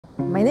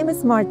My name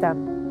is Marta,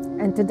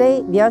 and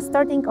today we are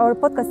starting our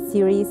podcast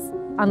series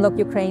Unlock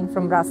Ukraine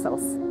from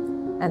Brussels.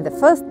 And the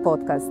first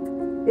podcast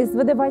is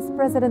with the Vice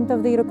President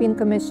of the European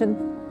Commission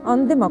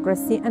on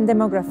Democracy and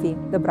Demography,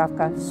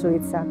 Dubravka,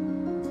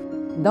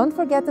 Šuica. Don't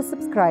forget to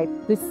subscribe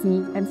to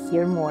see and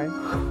hear more.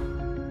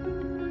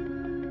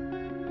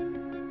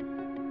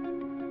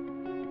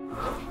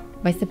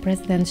 Vice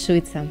President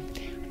Šuica,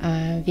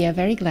 we are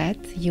very glad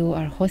you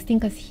are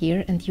hosting us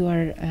here and you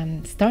are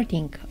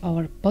starting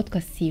our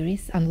podcast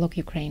series Unlock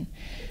Ukraine.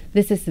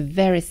 This is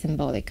very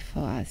symbolic for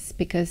us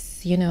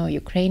because, you know,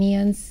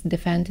 Ukrainians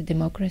defend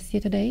democracy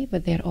today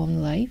with their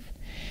own life,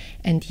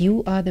 and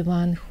you are the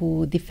one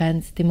who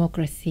defends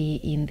democracy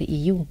in the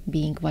EU,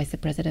 being Vice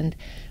President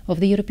of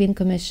the European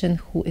Commission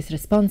who is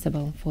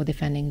responsible for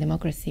defending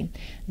democracy.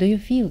 Do you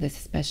feel this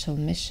special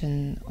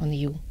mission on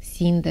you,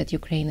 seeing that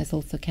Ukraine is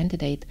also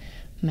candidate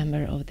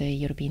member of the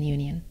European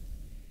Union?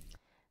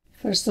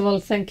 First of all,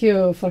 thank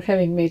you for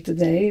having me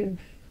today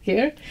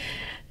here.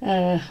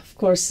 Of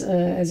course,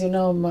 as you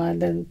know,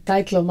 the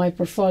title of my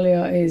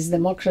portfolio is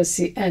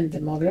Democracy and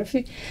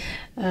Demography.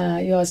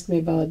 You asked me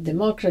about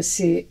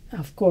democracy.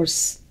 Of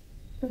course,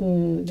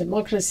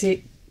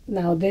 democracy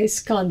nowadays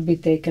can't be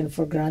taken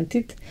for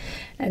granted,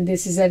 and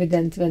this is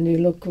evident when we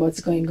look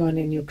what's going on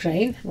in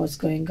Ukraine, what's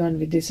going on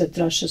with this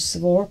atrocious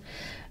war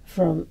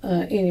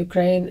in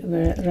Ukraine,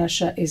 where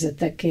Russia is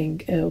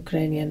attacking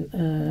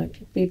Ukrainian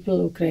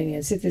people,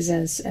 Ukrainian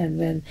citizens, and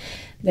when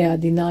they are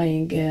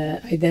denying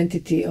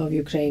identity of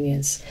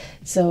Ukrainians.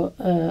 So,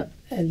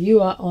 and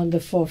you are on the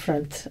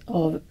forefront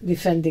of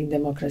defending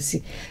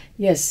democracy.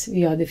 Yes,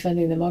 we are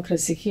defending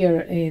democracy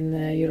here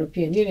in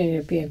European Union,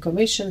 European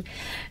Commission,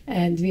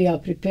 and we are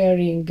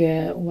preparing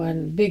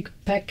one big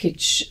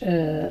package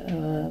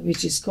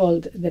which is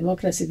called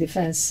Democracy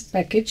Defense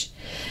Package,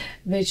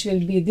 which will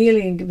be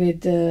dealing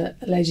with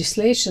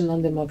legislation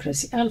on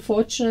democracy.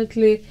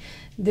 Unfortunately,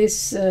 this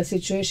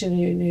situation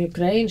in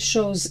Ukraine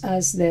shows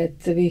us that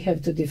we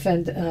have to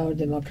defend our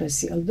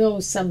democracy.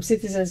 Although some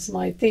citizens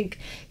might think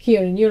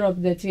here in Europe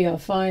that we are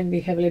fine,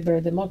 we have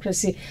liberal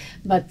democracy,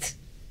 but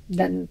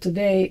then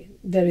today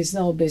there is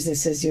no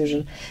business as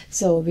usual.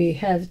 So we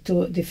have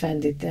to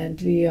defend it,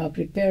 and we are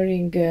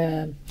preparing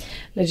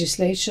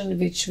legislation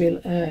which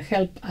will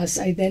help us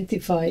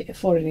identify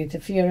foreign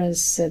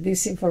interference,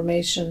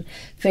 disinformation,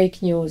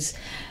 fake news.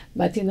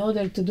 But in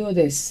order to do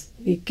this,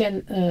 we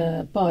can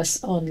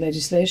pass on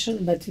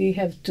legislation, but we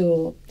have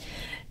to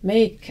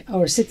make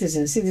our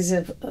citizens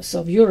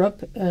of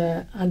Europe,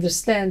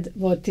 understand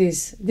what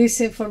is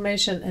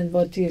disinformation and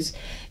what is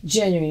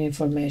genuine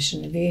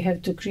information. We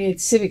have to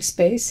create civic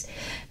space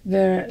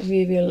where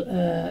we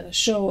will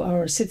show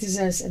our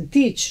citizens and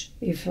teach,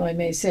 if I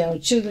may say, our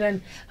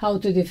children how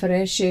to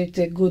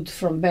differentiate good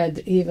from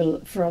bad,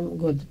 evil from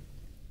good.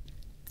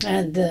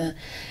 And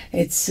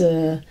it's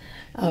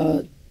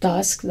our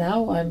task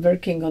now. I'm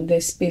working on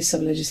this piece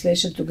of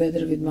legislation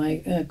together with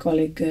my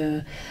colleague,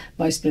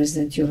 Vice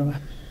President Jourova.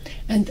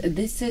 And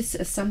this is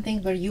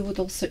something where you would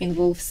also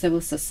involve civil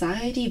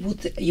society.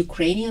 Would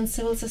Ukrainian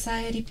civil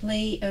society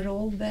play a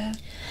role there?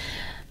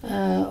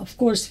 Of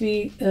course,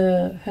 we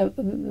have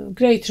a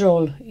great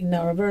role in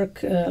our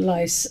work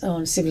lies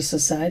on civil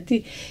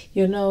society.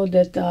 You know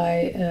that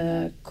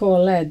I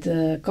co-led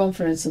the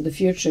Conference on the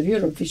Future of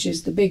Europe, which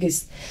is the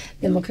biggest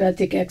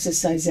democratic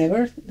exercise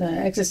ever, the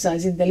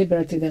exercise in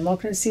deliberative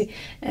democracy,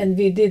 and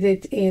we did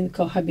it in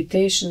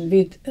cohabitation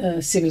with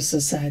civil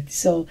society.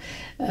 So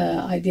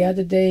the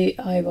other day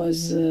I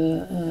was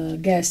a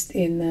guest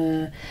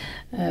in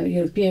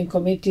European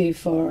Committee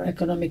for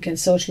Economic and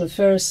Social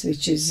Affairs,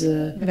 which is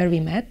where we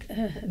met,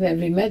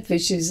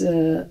 which is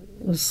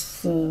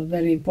was a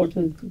very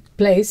important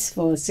place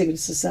for civil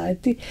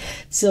society.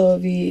 So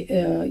we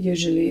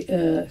usually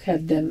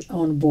have them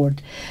on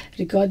board.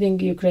 Regarding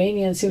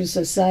Ukrainian civil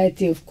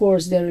society, of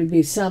course, there will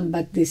be some,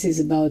 but this is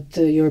about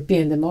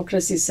European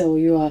democracy. So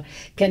you are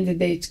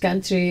candidate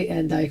country,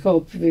 and I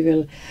hope we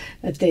will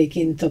take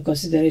into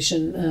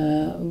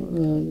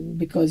consideration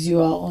because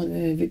you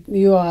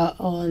are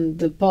on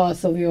the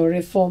path of your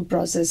reform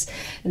process,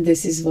 and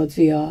this is what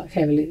we are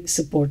heavily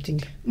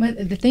supporting.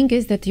 But the thing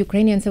is that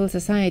Ukrainian civil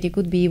society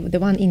could be the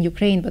one in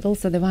Ukraine, but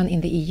also the one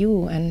in the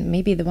EU, and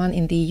maybe the one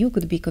in the EU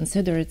could be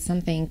considered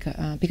something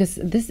because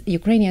this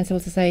Ukrainian civil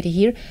society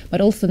here,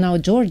 but also now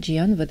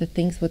Georgian with the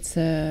things with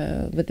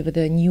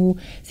the new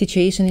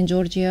situation in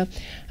Georgia.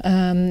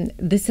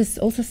 This is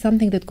also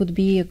something that could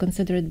be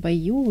considered by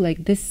you.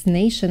 Like these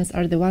nations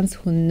are the ones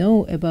who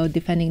know about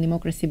defending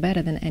democracy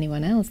better than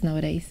anyone else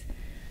nowadays.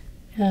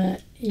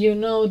 You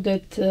know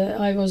that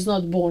I was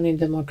not born in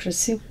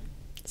democracy,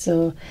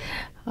 so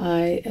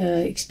I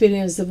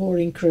experienced the war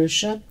in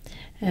Croatia,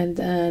 and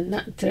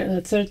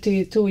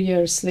 32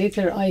 years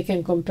later I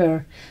can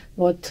compare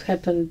what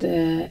happened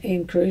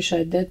in Croatia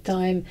at that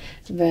time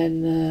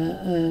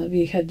when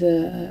we had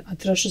an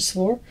atrocious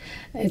war.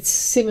 It's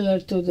similar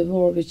to the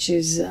war which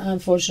is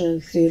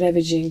unfortunately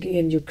ravaging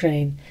in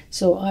Ukraine.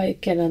 So I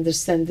can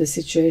understand the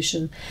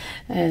situation,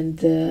 and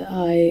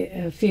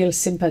I feel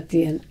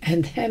sympathy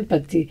and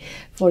empathy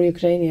for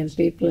Ukrainian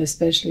people,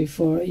 especially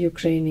for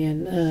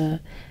Ukrainian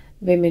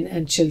women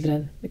and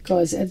children,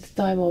 because at the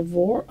time of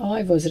war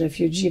I was a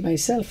refugee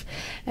myself,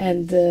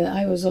 and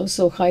I was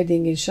also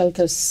hiding in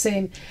shelters,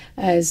 same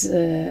as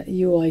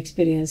you are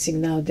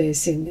experiencing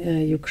nowadays in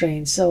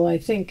Ukraine. So I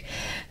think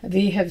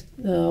we have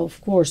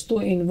of course to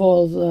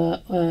involve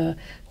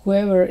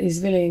whoever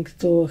is willing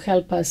to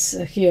help us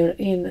here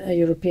in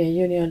European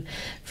Union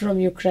from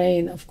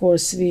Ukraine. Of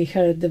course, we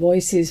heard the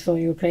voices from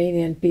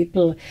Ukrainian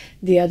people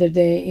the other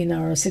day in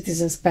our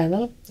citizens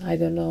panel. I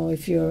don't know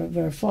if you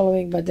were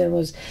following, but there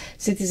was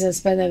citizens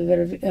panel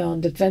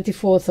on the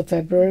 24th of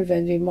February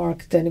when we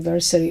marked the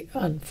anniversary,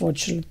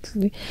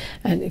 unfortunately,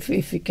 and if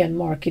we can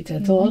mark it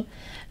at all.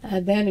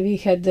 And then we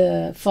had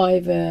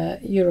 5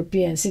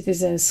 European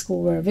citizens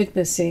who were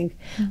witnessing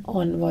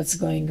on what's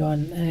going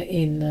on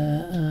in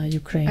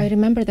Ukraine. I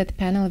remember that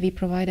panel. We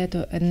provided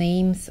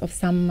names of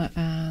some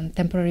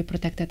temporary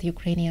protected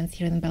Ukrainians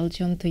here in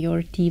Belgium to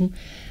your team,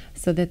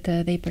 so that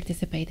they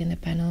participate in the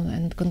panel.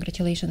 And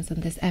congratulations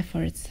on these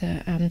efforts.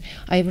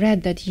 I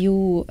read that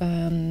you,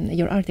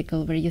 your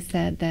article where you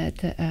said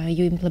that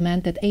you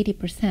implemented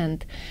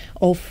 80%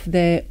 of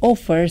the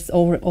offers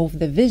or of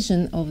the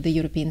vision of the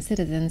European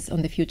citizens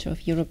on the future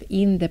of Europe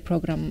in the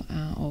program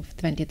of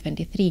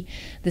 2023.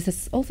 This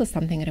is also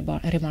something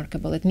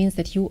remarkable. It means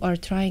that you are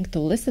trying to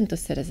listen to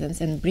citizens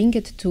and bring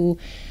it to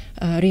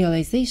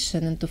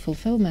realization and to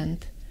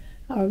fulfillment.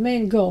 Our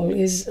main goal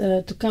is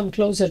to come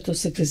closer to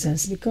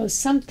citizens, because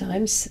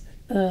sometimes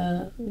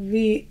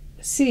we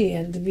see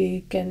and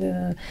we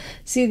can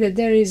see that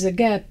there is a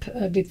gap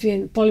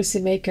between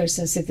policymakers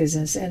and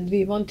citizens, and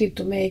we wanted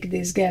to make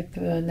this gap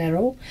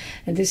narrow,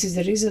 and this is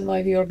the reason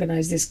why we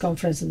organized this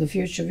conference on the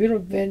future of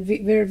Europe,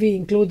 where we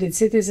included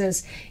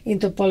citizens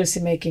into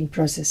policymaking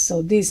process.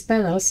 So these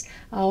panels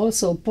are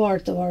also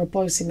part of our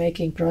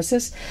policymaking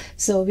process,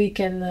 so we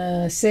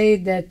can say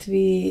that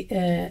we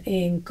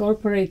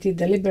incorporated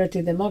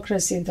deliberative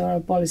democracy into our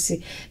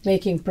policy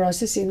making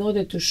process in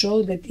order to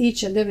show that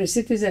each and every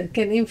citizen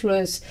can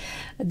influence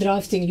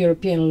drafting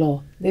European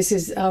law. This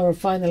is our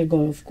final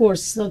goal. Of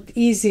course, it's not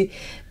easy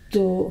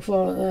to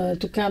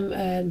come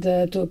and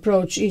to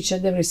approach each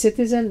and every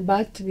citizen,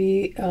 but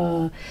we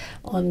are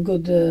on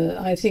good.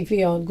 I think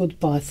we are on good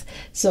path.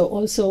 So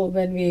also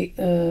when we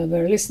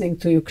were listening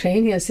to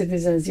Ukrainian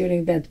citizens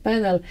during that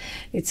panel,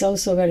 it's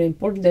also very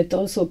important that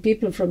also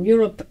people from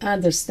Europe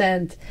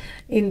understand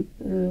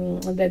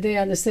that they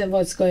understand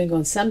what's going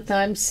on.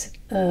 Sometimes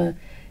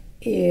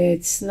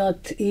it's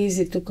not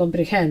easy to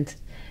comprehend.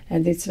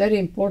 And it's very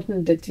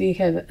important that we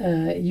have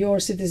your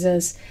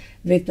citizens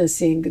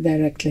witnessing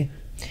directly.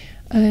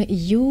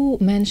 You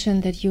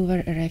mentioned that you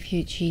were a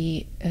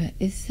refugee.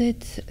 Is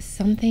it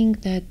something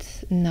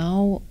that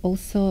now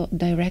also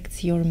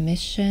directs your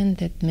mission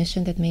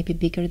that may be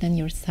bigger than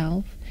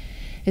yourself?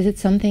 Is it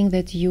something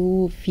that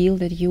you feel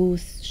that you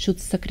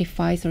should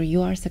sacrifice, or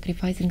you are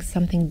sacrificing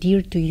something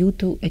dear to you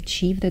to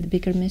achieve that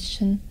bigger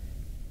mission?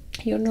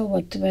 You know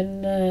what,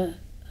 when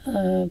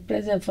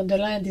President von der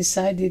Leyen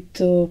decided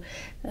to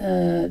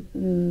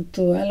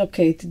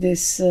allocate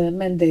this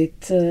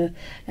mandate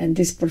and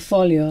this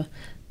portfolio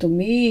to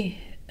me,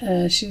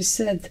 she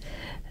said,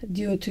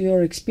 due to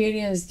your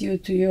experience, due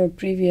to your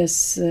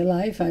previous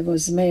life, I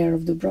was mayor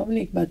of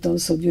Dubrovnik, but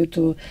also due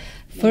to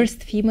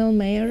first female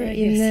mayor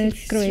in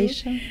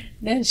Croatia.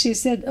 Then she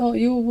said, oh,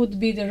 you would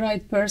be the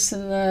right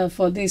person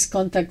for these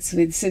contacts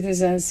with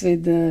citizens,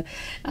 with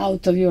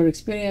out of your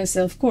experience.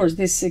 And of course,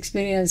 this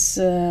experience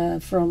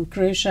from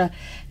Croatia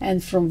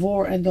and from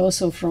war, and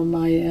also from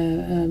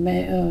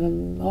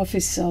my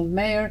office of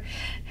mayor,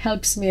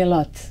 helps me a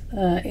lot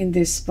in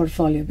this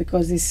portfolio,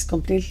 because this is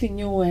completely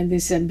new and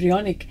this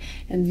embryonic,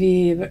 and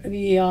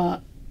we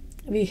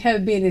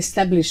have been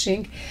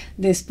establishing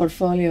this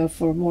portfolio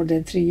for more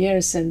than 3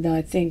 years, and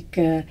I think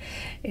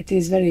it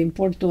is very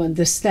important to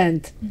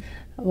understand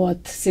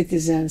what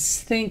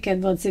citizens think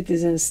and what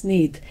citizens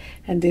need,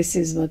 and this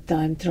is what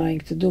I'm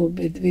trying to do.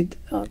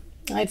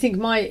 I think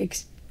my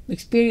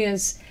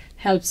experience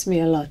helps me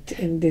a lot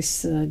in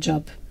this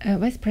job.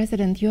 Vice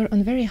President, you're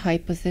on a very high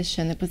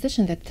position, a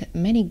position that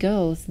many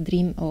girls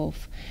dream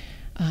of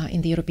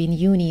in the European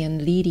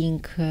Union,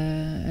 leading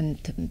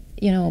and,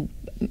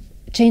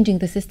 changing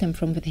the system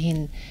from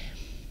within.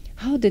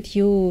 How did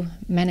you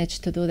manage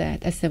to do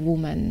that as a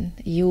woman?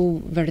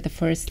 You were the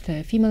first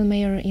female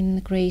mayor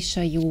in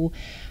Croatia. You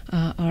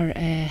are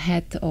a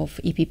head of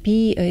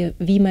EPP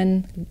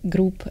women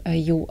group.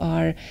 You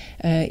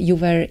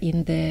were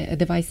in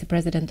the vice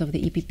president of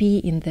the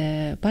EPP in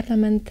the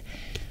parliament.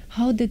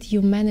 How did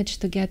you manage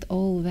to get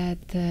all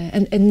that?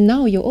 And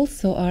now you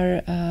also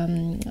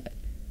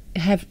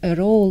have a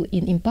role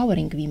in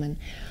empowering women.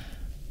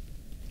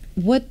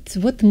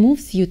 What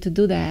moves you to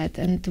do that,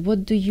 and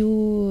what do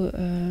you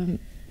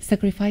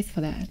sacrifice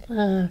for that?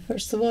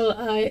 First of all,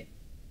 I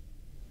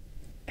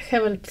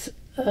haven't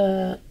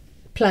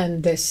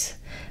planned this.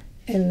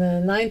 In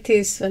the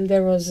 90s, when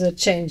there was a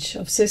change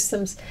of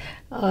systems,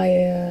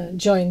 I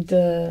joined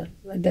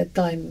at that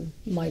time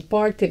my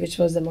party, which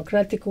was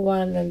Democratic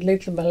one, and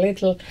little by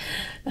little,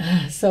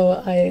 so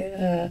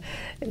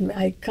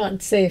I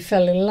can't say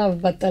fell in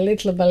love, but a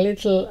little by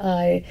little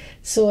I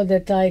saw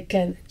that I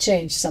can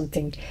change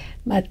something.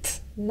 But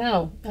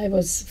now I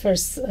was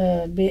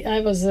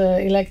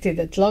elected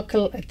at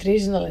local, at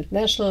regional, at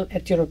national,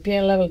 at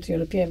European level, to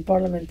European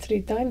Parliament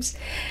 3 times,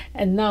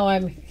 and now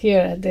I'm here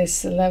at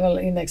this level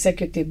in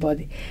executive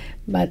body.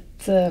 But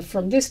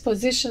from this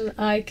position,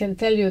 I can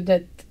tell you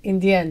that in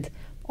the end,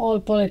 all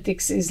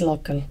politics is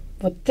local.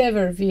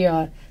 Whatever we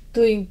are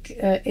doing,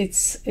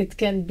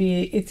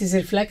 it is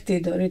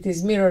reflected or it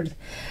is mirrored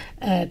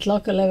at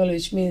local level,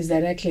 which means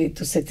directly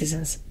to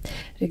citizens.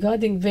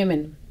 Regarding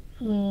women,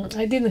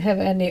 I didn't have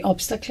any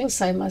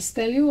obstacles, I must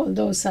tell you,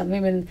 although some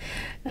women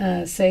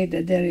say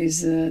that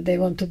they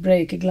want to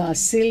break a glass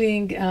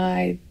ceiling.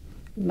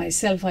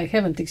 Myself, I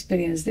haven't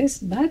experienced this,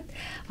 but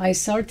I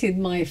started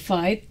my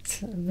fight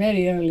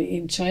very early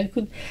in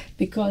childhood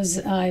because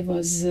I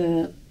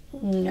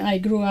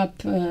grew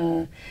up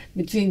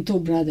between 2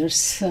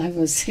 brothers. I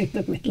was in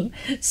the middle,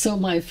 so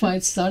my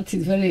fight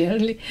started very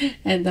early,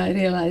 and I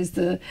realized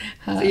so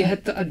you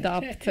had to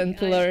adapt and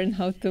to learn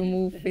how to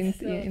move in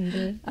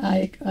the.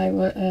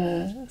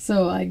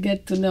 So I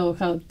get to know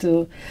how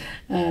to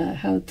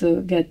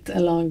get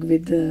along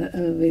with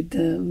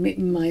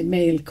my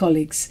male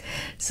colleagues.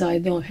 So I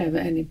don't have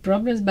any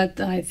problems,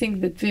 but I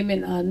think that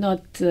women are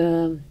not.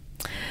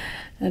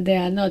 They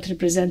are not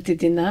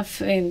represented enough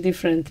in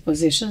different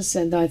positions,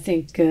 and I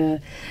think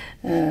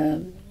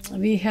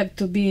we have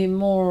to be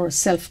more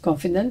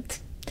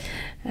self-confident.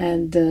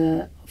 And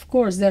of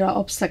course, there are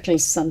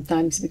obstacles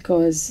sometimes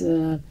because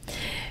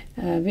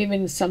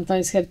women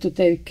sometimes have to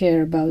take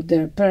care about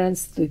their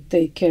parents, to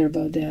take care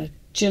about their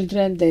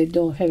children. They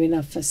don't have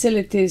enough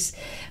facilities,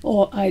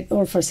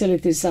 or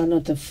facilities are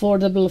not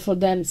affordable for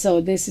them.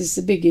 So this is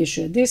a big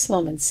issue. At this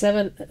moment,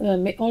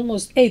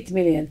 almost 8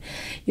 million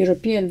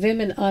European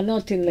women are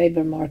not in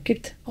labor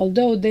market,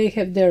 although they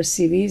have their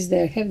CVs,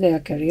 they have their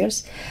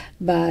careers,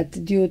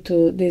 but due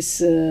to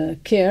this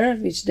care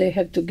which they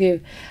have to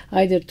give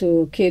either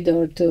to kid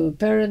or to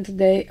parent,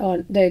 they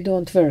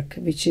don't work,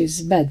 which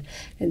is bad,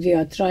 and we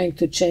are trying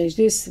to change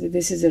this.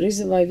 This is the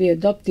reason why we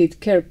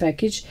adopted care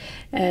package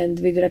and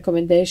with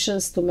recommendations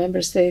to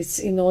member states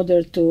in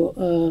order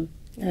to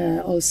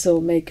also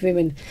make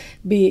women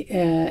be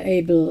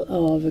able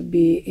of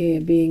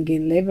being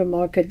in labor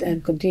market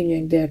and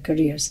continuing their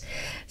careers.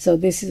 So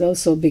this is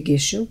also a big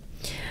issue.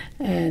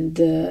 And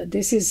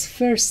this is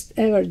first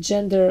ever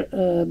gender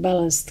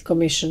balanced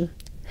commission.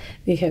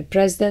 We have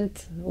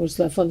President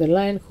Ursula von der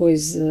Leyen, who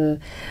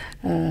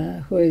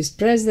is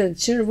President,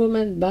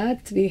 Chairwoman,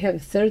 but we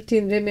have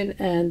 13 women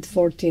and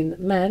 14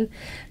 men,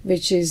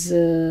 which is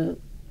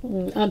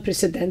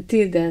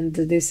unprecedented, and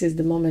this is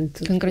the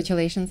moment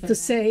congratulations to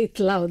say it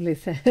loudly.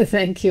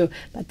 Thank you.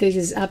 But it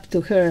is up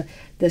to her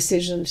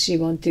decision. She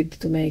wanted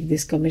to make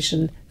this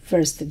commission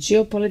first a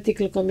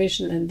geopolitical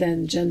commission and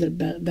then gender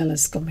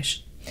balance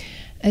commission.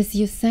 As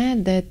you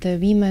said that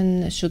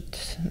women should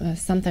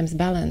sometimes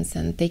balance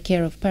and take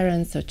care of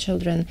parents or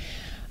children,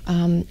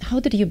 how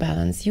did you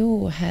balance?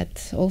 You had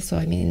also,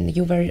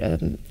 you were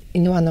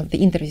in one of the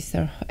interviews,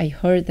 I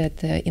heard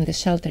that in the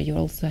shelter you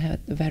also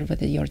were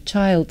with your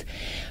child.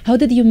 How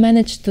did you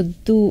manage to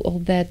do all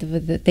that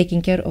with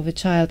taking care of a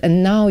child?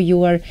 And now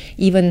you are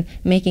even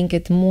making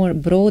it more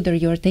broader.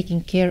 You are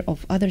taking care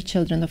of other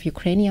children, of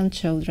Ukrainian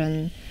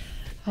children.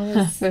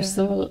 First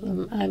of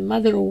all, I'm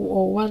mother of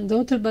 1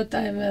 daughter, but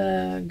I'm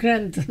a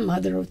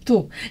grandmother of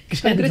 2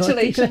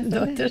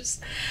 granddaughters.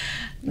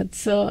 But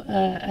so,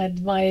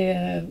 and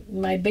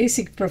my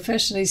basic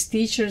profession is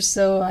teacher,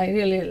 so I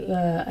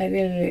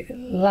really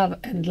love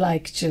and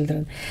like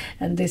children,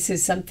 and this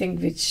is something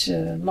which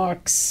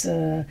marks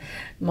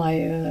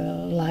my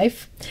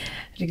life.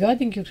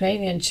 Regarding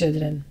Ukrainian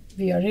children,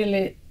 we are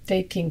really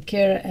taking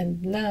care,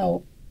 and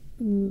now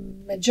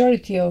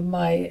majority of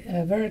my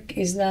work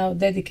is now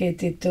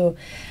dedicated to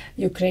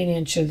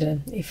Ukrainian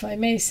children. If I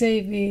may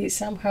say, we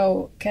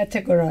somehow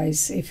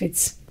categorize,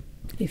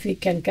 if we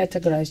can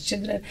categorize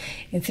children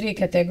in 3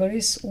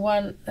 categories.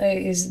 One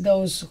is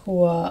those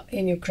who are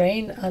in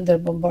Ukraine under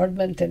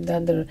bombardment and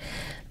under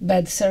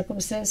bad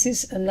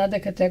circumstances. Another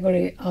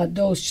category are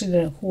those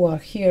children who are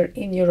here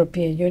in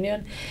European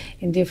Union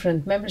in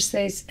different member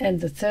states. And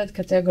the third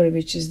category,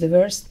 which is the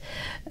worst,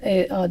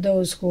 are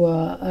those who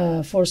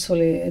are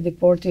forcefully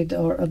deported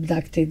or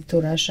abducted to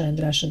Russia and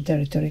Russian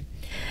territory.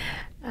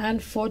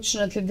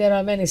 Unfortunately, there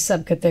are many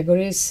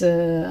subcategories: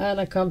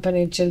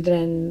 unaccompanied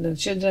children,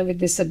 children with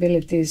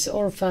disabilities,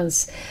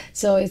 orphans.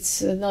 So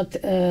it's not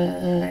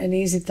an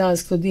easy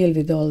task to deal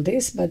with all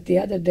this. But the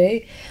other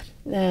day,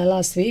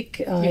 last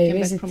week I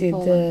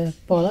visited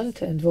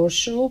Poland and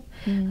Warsaw.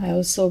 I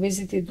also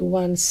visited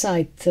one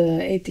site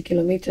 80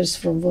 kilometers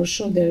from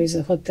Warsaw. There is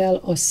a hotel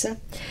Ossa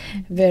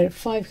where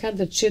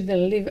 500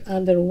 children live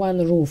under one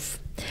roof,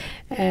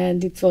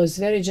 and it was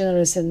very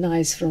generous and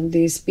nice from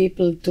these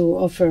people to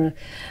offer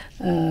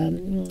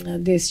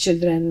these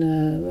children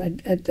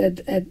at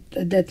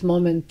that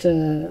moment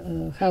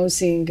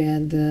housing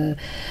and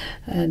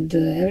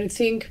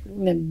everything.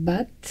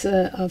 But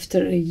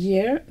after a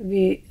year,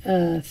 we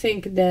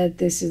think that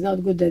this is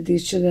not good that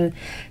these children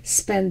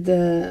spend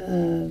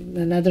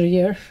another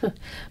year.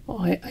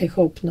 I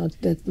hope not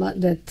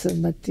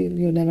but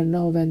you never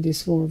know when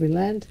this war will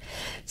end.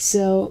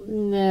 So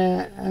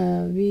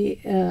we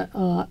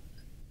are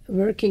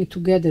working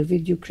together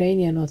with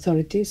Ukrainian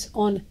authorities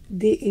on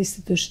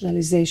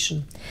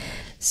deinstitutionalization.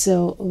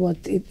 So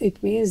what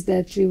it means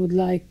that we would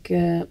like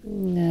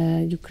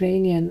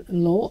Ukrainian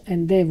law,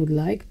 and they would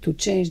like to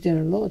change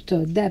their law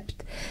to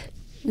adapt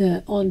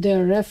on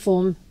their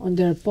reform, on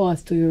their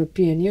path to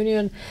European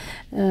Union,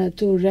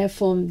 to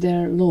reform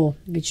their law,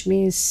 which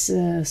means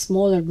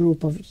smaller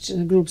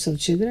groups of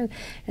children.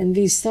 And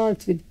we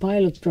start with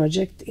pilot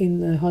project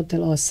in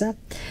Hotel Ossa,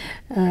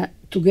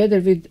 together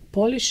with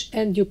Polish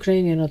and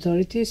Ukrainian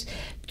authorities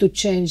to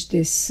change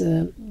this.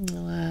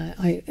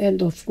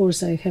 And of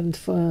course I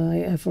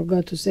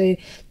forgot to say,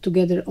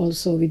 together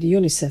also with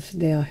UNICEF,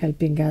 they are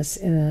helping us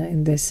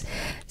in this.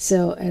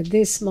 So at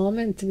this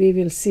moment we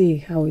will see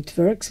how it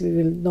works.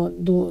 We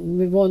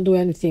won't do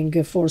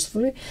anything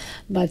forcefully,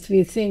 but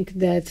we think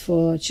that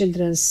for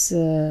children's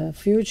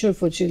future,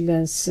 for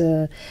children's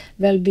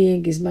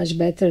well-being, is much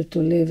better to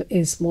live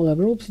in smaller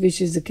groups, which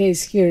is the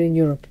case here in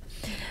Europe.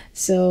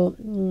 So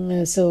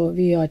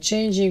we are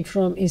changing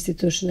from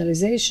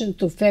institutionalization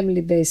to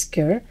family-based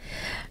care.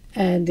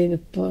 And in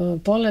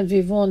Poland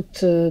we won't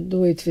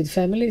do it with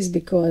families,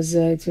 because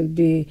it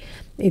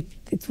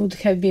would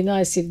have been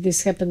nice if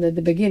this happened at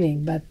the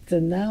beginning, but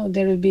now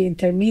there will be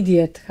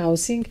intermediate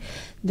housing.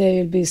 There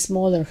will be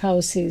smaller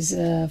houses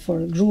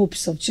for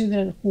groups of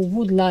children who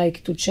would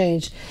like to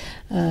change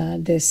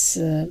this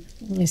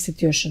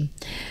institution.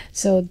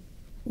 So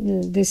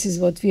this is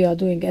what we are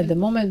doing at the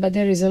moment, but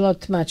there is a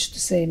lot much to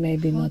say,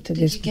 maybe not at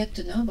this. How did you get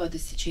to know about the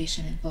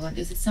situation in Poland?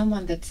 Is it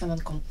someone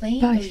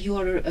complained, or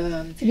you're?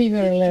 We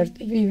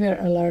were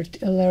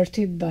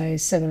alerted by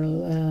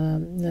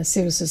several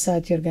civil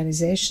society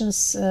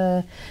organizations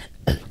that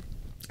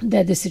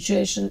the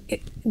situation.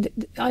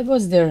 I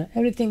was there.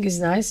 Everything is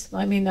nice.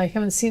 I mean, I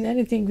haven't seen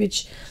anything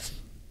which.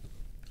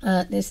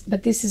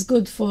 But this is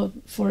good for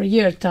a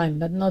year time,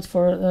 but not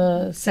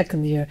for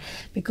second year,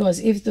 because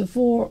if the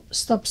war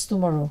stops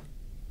tomorrow,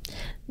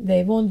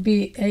 they won't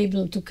be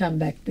able to come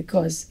back,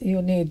 because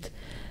you need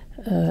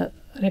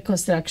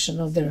reconstruction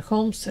of their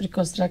homes,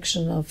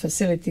 reconstruction of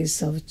facilities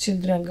of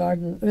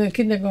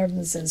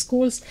kindergartens and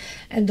schools,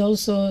 and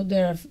also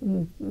their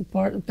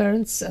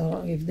parents,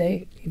 or if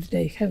they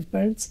have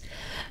parents,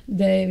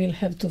 they will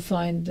have to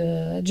find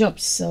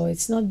jobs. So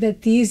it's not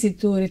that easy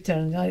to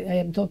return. I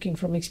am talking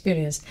from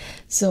experience.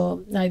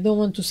 So I don't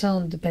want to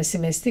sound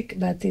pessimistic,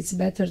 but it's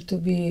better to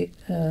be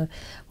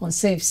on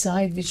safe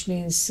side, which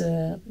means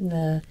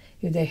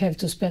if they have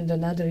to spend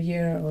another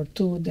year or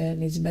two,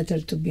 then it's better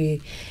to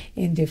be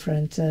in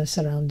different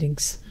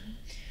surroundings.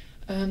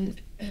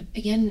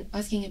 Again,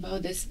 asking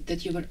about this,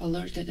 that you were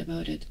alerted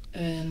about it,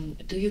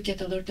 do you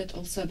get alerted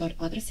also about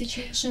other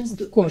situations?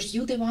 Of course. Are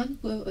you the one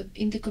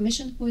in the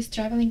commission who is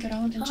traveling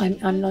around and checking?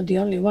 I'm not the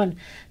only one.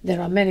 There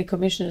are many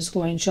commissioners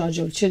who are in charge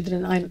of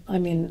children. I'm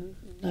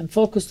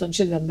focused on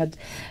children, but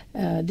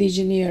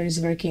DG NEAR is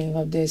working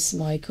on this.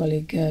 My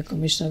colleague,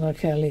 Commissioner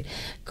Markelli,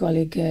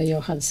 colleague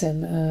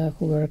Johansen,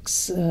 who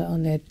works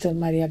on it,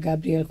 Maria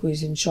Gabriel, who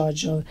is in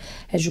charge of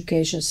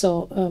education.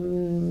 So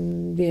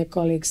dear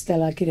colleague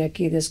Stella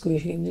Kyriakides,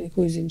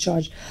 who is in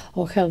charge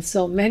of health.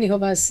 So many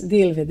of us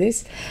deal with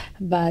this,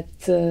 but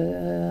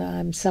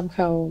I'm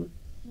somehow...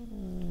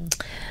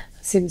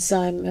 Since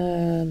I'm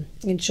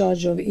in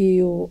charge of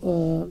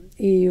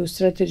EU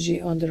strategy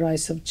on the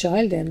rights of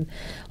child, and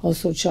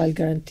also child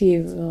guarantee,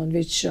 on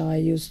which I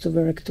used to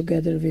work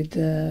together with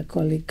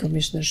colleague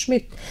Commissioner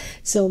Schmidt.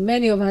 So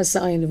many of us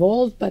are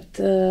involved, but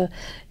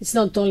it's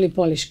not only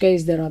Polish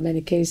case. There are many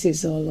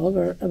cases all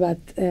over. But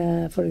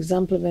for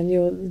example, when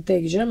you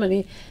take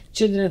Germany,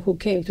 children who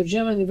came to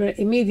Germany were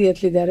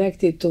immediately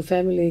directed to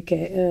family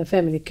care.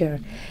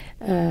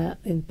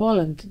 In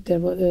Poland,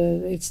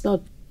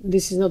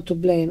 this is not to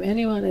blame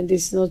anyone, and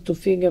this is not to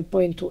finger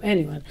point to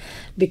anyone,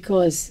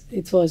 because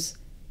it was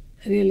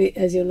really,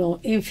 as you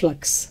know,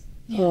 influx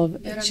of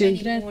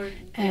children,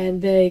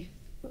 and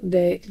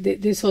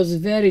this was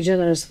very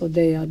generous what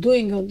they are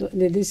doing.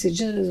 This is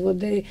generous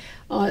what they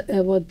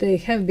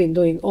have been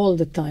doing all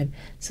the time.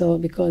 So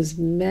because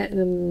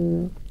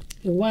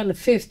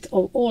 1/5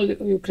 of all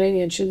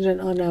Ukrainian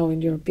children are now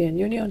in European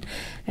Union,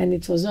 and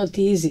it was not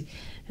easy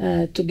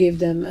to give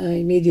them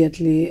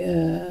immediately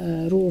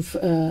roof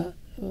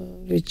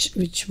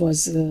which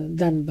was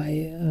done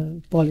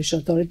by Polish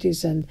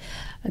authorities, and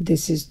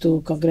this is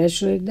to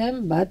congratulate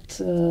them. But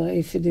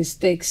if this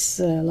takes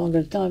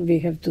longer time, we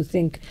have to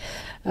think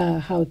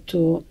how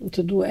to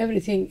do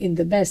everything in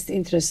the best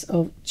interest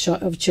of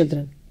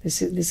children.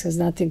 This has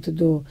nothing to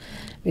do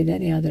with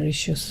any other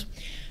issues.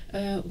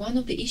 One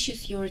of the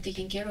issues you are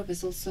taking care of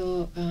is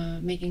also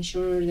making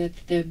sure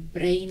that the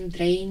brain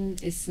drain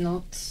is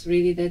not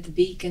really that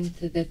big and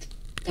that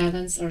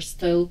talents are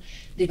still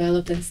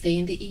developed and stay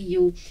in the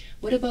EU.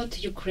 What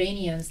about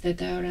Ukrainians? That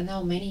there are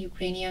now many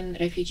Ukrainian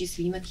refugees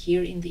living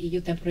here in the EU,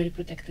 temporarily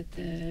protected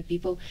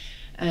people,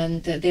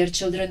 and their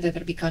children that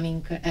are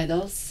becoming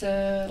adults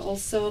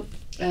also.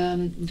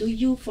 Do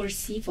you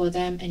foresee for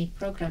them any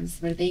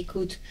programs where they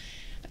could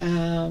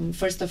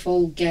first of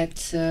all get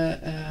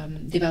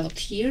developed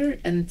here,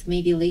 and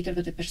maybe later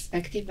with a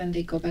perspective when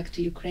they go back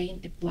to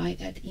Ukraine, apply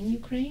that in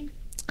Ukraine?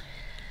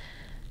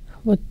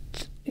 What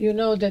you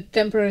know, the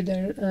temporary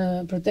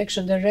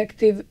protection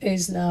directive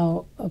is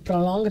now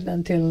prolonged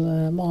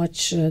until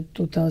March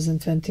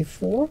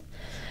 2024,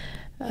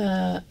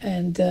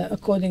 and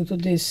according to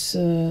this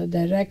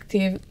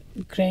directive,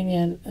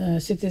 Ukrainian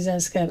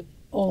citizens have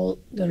all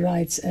the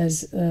rights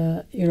as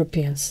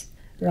Europeans.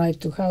 Right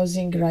to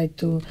housing, right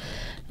to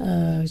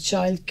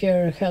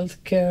childcare,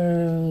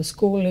 healthcare,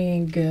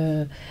 schooling,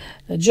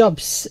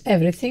 jobs,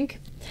 everything.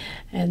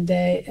 And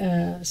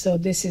so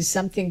this is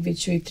something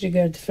which we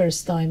triggered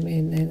first time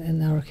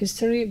in our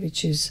history,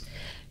 which is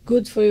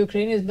good for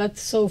Ukrainians. But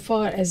so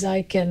far as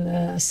I can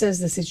assess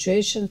the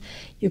situation,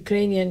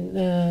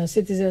 Ukrainian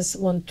citizens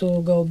want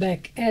to go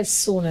back as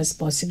soon as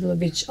possible,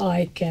 which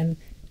I can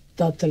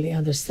totally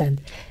understand.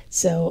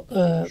 So,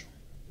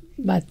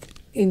 but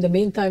in the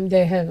meantime,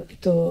 they have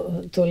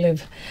to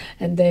live,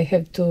 and they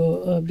have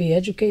to be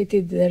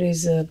educated. There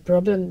is a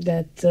problem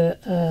that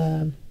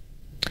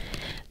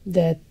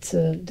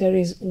there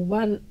is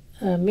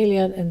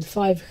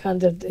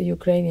 1,500,000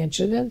 Ukrainian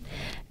children,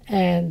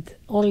 and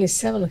only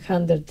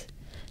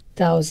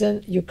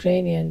 700,000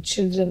 Ukrainian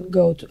children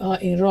are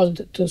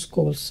enrolled to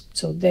schools.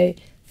 So they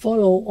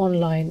follow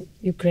online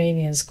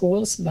Ukrainian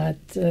schools, but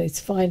it's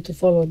fine to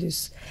follow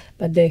this,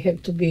 but they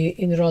have to be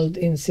enrolled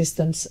in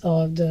systems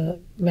of the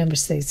member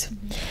states,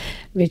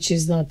 which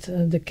is not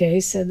the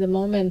case at the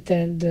moment,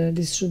 and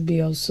this should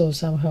be also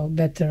somehow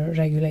better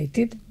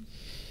regulated.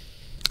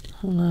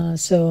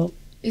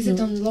 Is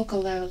it on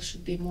local level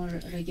should be more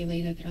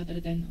regulated rather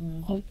than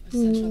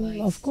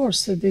centralized? Of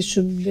course, this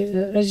should be,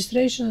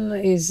 registration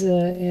is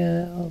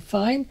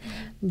fine,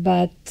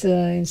 but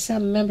in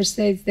some member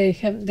states they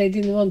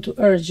didn't want to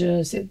urge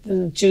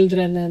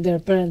children and their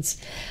parents,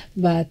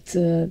 but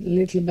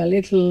little by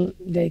little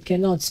they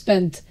cannot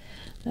spend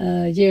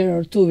a year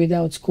or two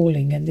without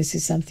schooling, and this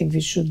is something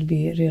which should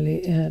be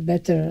really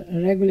better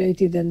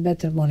regulated and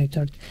better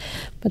monitored.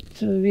 But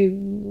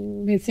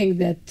we think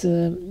that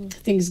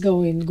things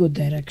go in good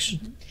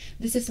direction.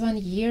 This is 1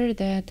 year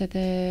that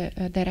the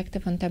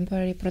Directive on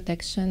Temporary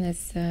Protection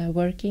is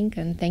working,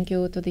 and thank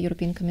you to the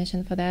European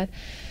Commission for that.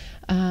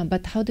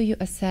 But how do you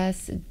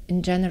assess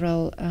in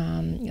general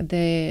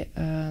the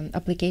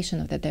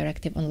application of the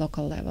directive on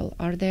local level?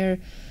 Are there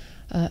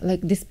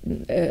like this,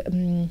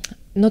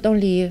 not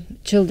only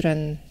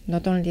children,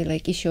 not only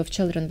like issue of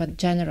children, but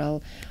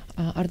general,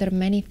 are there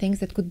many things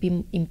that could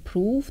be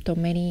improved, or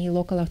many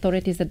local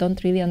authorities that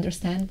don't really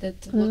understand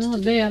that? No,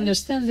 they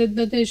understand it,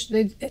 but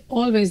it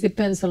always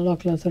depends on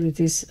local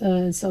authorities.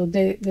 So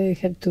they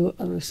have to,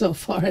 so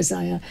far as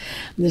I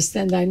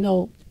understand, I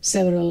know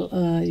several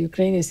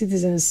Ukrainian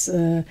citizens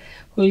who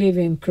live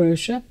in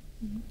Croatia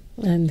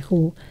and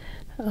who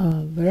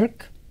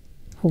work,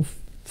 who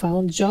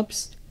found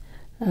jobs.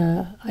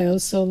 I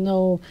also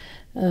know,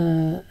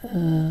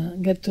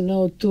 get to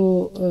know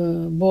two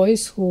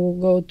boys who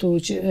go to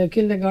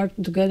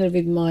kindergarten together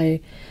with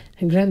my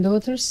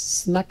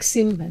granddaughters,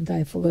 Maxim, and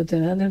I forgot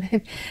another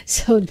name.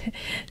 So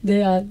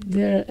they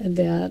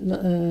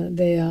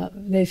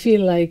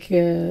feel like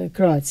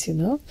Croats, you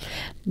know,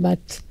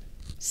 but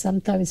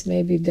sometimes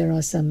maybe there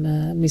are some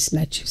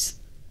mismatches.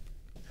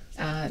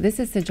 This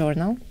is a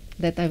journal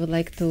that I would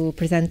like to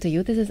present to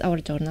you. This is our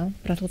journal,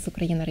 Brussels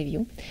Ukraine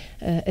Review,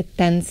 a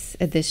 10th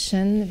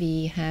edition.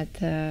 We had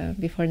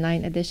before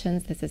 9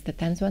 editions. This is the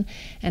 10th one,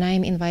 and I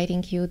am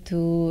inviting you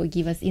to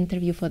give us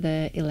interview for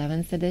the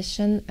 11th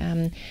edition,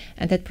 and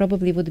that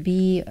probably would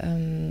be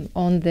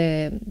on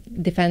the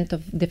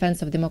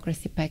defense of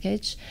democracy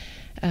package,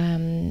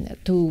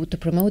 to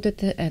promote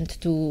it and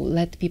to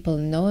let people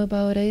know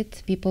about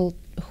it, people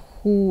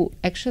who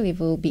actually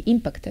will be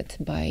impacted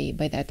by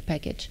that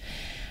package.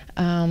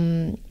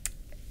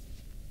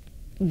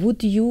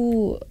 Would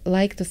you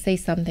like to say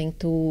something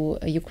to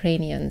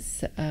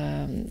Ukrainians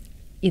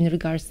in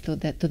regards to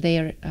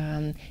their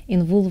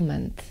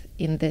involvement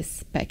in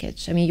this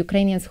package? I mean,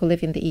 Ukrainians who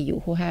live in the EU,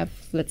 who have,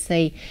 let's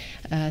say,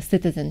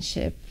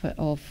 citizenship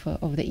of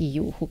the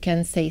EU, who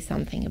can say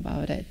something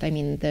about it. I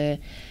mean,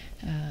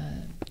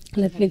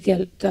 Let me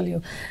tell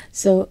you.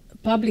 So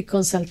public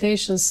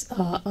consultations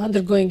are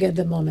undergoing at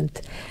the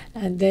moment,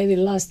 and they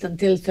will last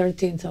until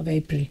 13th of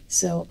April.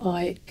 So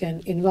I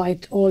can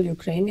invite all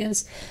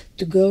Ukrainians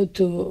to go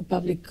to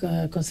public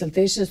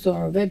consultations to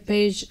our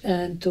webpage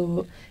and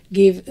to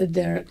give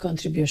their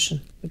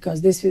contribution,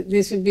 because this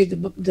will be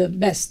the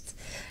best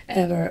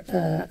ever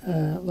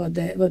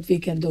what we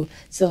can do.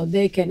 So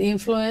they can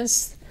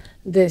influence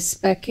this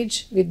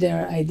package with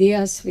their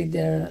ideas, with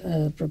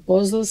their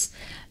proposals,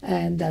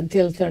 and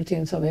until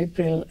 13th of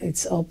April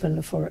it's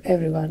open for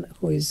everyone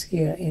who is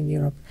here in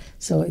Europe.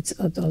 So it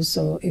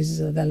also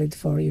is valid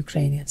for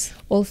Ukrainians.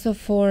 Also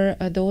for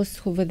those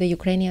who with the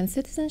Ukrainian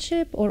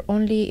citizenship, or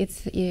only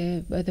it's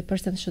the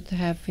person should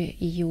have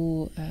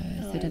EU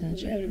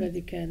citizenship?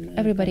 Everybody can.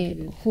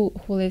 Everybody who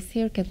lives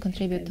here can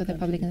contribute to the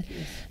public. Yes.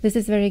 This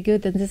is very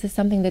good, and this is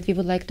something that we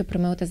would like to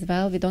promote as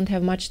well. We don't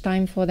have much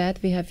time for that.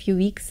 We have few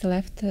weeks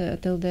left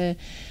till the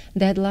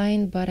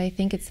deadline, but I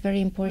think it's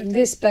very important. In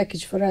this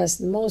package for us,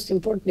 the most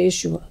important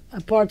issue,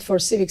 apart for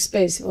civic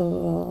space,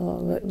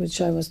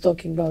 which I was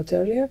talking about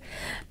earlier,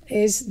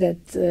 is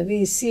that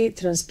we see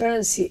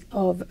transparency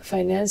of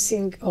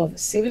financing of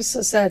civil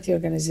society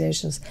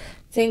organizations,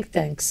 think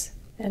tanks,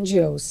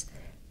 NGOs,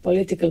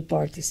 political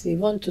parties. We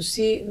want to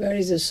see where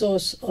is the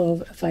source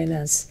of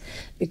finance,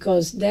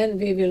 because then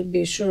we will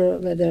be sure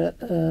whether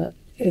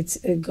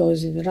it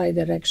goes in the right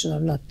direction or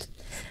not.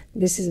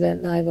 This is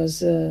when I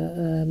was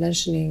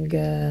mentioning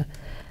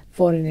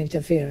foreign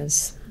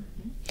interference.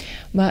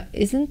 But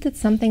isn't it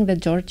something that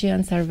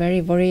Georgians are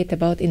very worried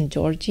about in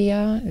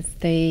Georgia?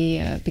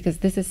 Because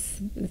this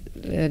is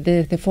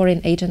the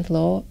foreign agent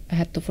law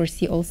had to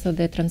foresee also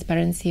the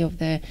transparency of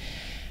the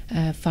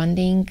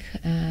funding.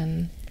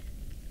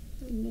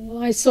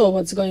 I saw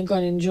what's going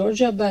on in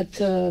Georgia, but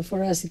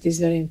for us it is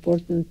very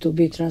important to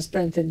be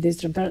transparent, and this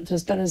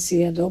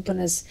transparency and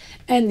openness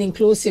and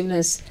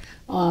inclusiveness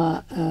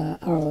are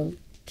our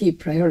key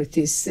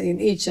priorities in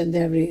each and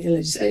every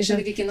legislation.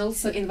 Actually, we can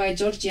also invite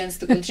Georgians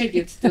to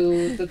contribute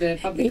to the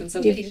public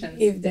consultations.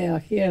 If they are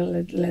here,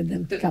 let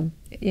them come.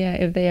 Yeah,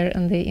 if they are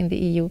in the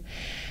EU.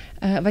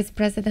 Vice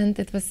President,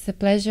 it was a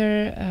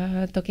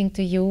pleasure talking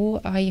to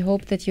you. I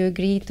hope that you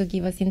agree to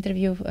give us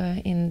interview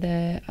in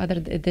the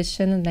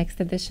next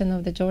edition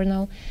of the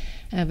journal,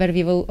 where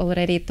we will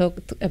already talk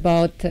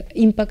about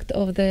impact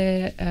of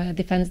the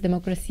defense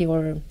democracy,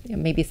 or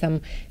maybe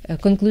some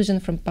conclusion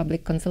from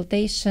public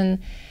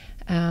consultation.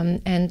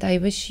 And I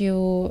wish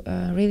you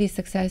really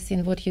success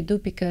in what you do,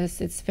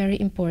 because it's very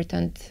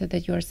important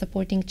that you are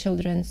supporting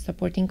children,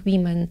 supporting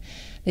women,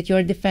 that you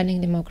are defending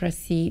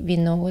democracy. We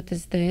know what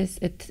is this.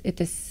 It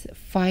is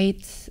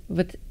fight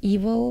with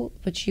evil,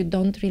 which you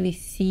don't really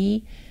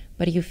see,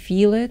 but you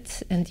feel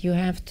it, and you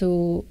have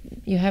to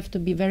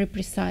be very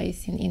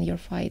precise in your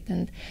fight.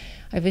 And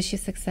I wish you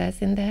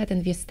success in that,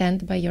 and we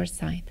stand by your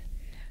side.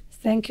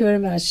 Thank you very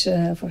much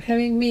for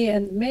having me.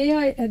 And may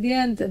I, at the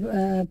end,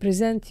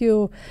 present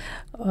you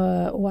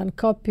one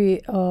copy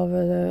of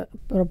the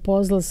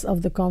proposals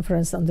of the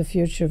Conference on the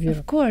Future of Europe?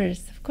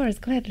 Of course,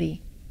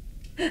 gladly.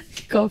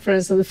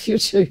 Conference on the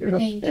Future of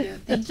Europe.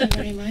 Thank you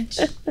very much.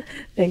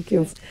 Thank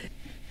you.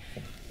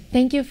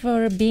 Thank you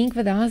for being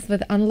with us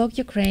with Unlock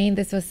Ukraine.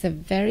 This was the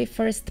very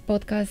first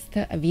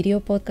podcast, a video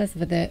podcast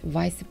with the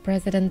Vice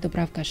President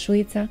Dubravka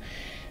Šuica.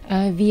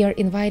 We are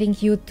inviting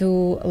you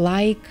to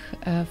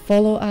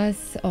follow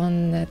us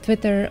on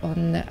Twitter,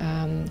 on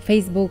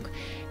Facebook,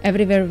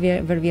 everywhere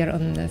where we are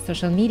on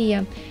social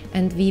media,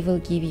 and we will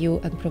give you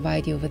and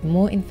provide you with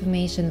more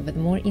information, with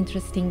more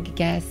interesting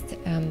guests,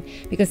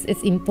 because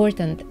it's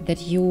important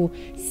that you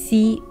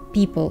see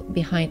people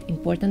behind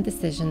important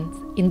decisions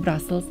in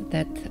Brussels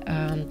that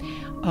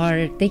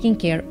are taking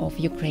care of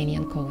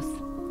Ukrainian cause.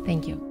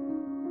 Thank you.